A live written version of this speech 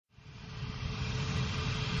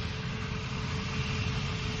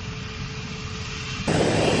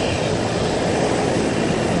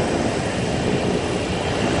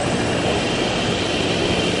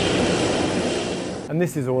And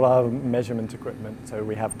this is all our measurement equipment. So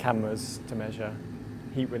we have cameras to measure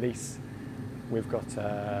heat release. We've got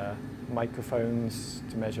microphones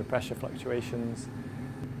to measure pressure fluctuations.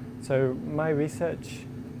 So my research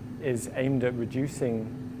is aimed at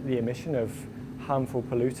reducing the emission of harmful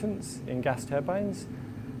pollutants in gas turbines,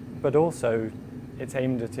 but also it's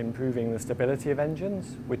aimed at improving the stability of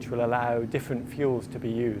engines, which will allow different fuels to be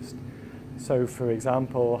used. So for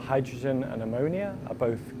example, hydrogen and ammonia are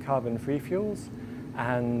both carbon-free fuels,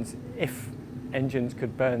 and if engines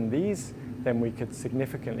could burn these, then we could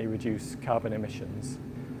significantly reduce carbon emissions.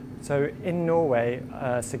 So in Norway,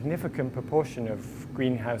 a significant proportion of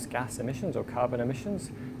greenhouse gas emissions or carbon emissions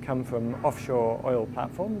come from offshore oil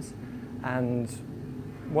platforms, and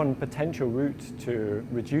one potential route to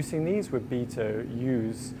reducing these would be to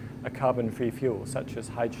use a carbon-free fuel such as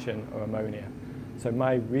hydrogen or ammonia. So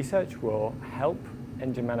my research will help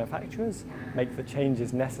engine manufacturers make the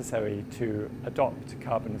changes necessary to adopt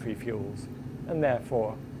carbon-free fuels and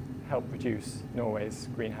therefore help reduce Norway's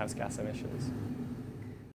greenhouse gas emissions.